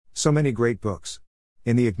So many great books.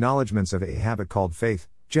 In the Acknowledgements of A Habit Called Faith,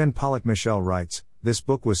 Jen Pollock Michelle writes, this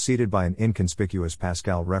book was seeded by an inconspicuous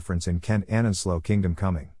Pascal reference in Kent Ananslow's Kingdom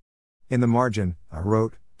Coming. In the margin, I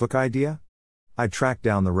wrote, book idea? I tracked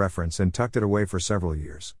down the reference and tucked it away for several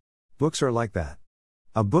years. Books are like that.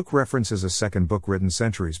 A book references a second book written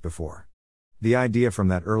centuries before. The idea from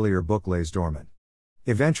that earlier book lays dormant.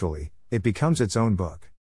 Eventually, it becomes its own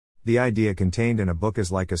book. The idea contained in a book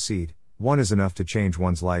is like a seed, one is enough to change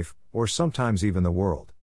one's life, or sometimes even the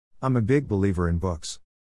world. I'm a big believer in books.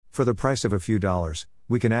 For the price of a few dollars,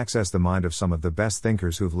 we can access the mind of some of the best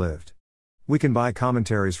thinkers who've lived. We can buy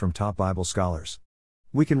commentaries from top Bible scholars.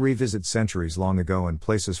 We can revisit centuries long ago and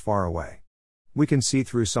places far away. We can see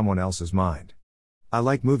through someone else's mind. I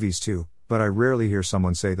like movies too, but I rarely hear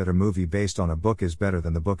someone say that a movie based on a book is better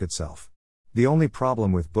than the book itself. The only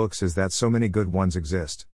problem with books is that so many good ones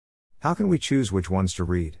exist. How can we choose which ones to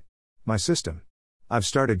read? My system. I've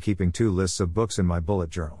started keeping 2 lists of books in my bullet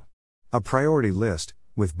journal. A priority list,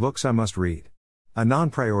 with books I must read. A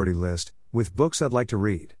non-priority list, with books I'd like to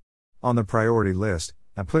read. On the priority list,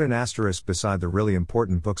 I put an asterisk beside the really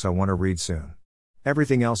important books I want to read soon.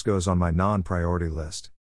 Everything else goes on my non-priority list.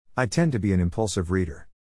 I tend to be an impulsive reader.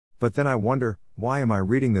 But then I wonder, why am I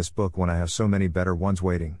reading this book when I have so many better ones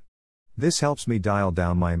waiting? This helps me dial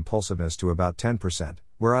down my impulsiveness to about 10%,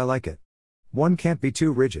 where I like it. One can't be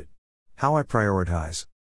too rigid. How I prioritize.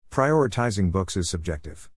 Prioritizing books is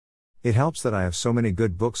subjective. It helps that I have so many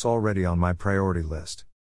good books already on my priority list.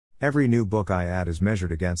 Every new book I add is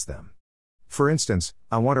measured against them. For instance,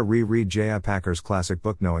 I want to reread J.I. Packer's classic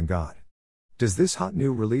book Knowing God. Does this hot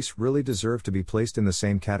new release really deserve to be placed in the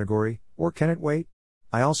same category, or can it wait?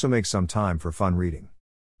 I also make some time for fun reading.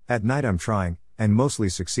 At night I'm trying, and mostly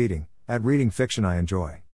succeeding, at reading fiction I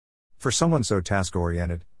enjoy. For someone so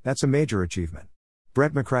task-oriented, that's a major achievement.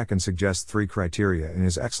 Brett McCracken suggests 3 criteria in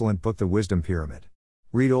his excellent book The Wisdom Pyramid.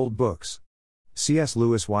 Read old books. C.S.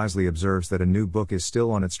 Lewis wisely observes that a new book is still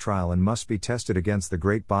on its trial and must be tested against the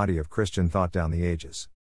great body of Christian thought down the ages.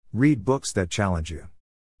 Read books that challenge you.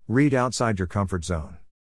 Read outside your comfort zone.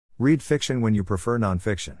 Read fiction when you prefer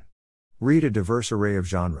nonfiction. Read a diverse array of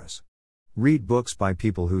genres. Read books by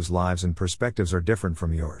people whose lives and perspectives are different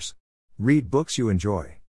from yours. Read books you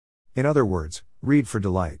enjoy. In other words, read for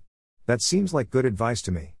delight. That seems like good advice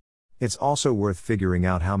to me. It's also worth figuring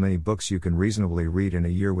out how many books you can reasonably read in a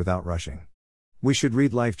year without rushing. We should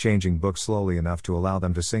read life-changing books slowly enough to allow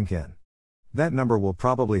them to sink in. That number will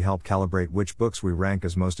probably help calibrate which books we rank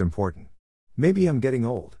as most important. Maybe I'm getting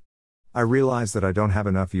old. I realize that I don't have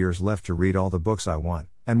enough years left to read all the books I want,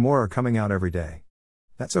 and more are coming out every day.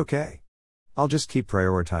 That's okay. I'll just keep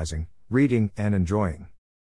prioritizing, reading, and enjoying.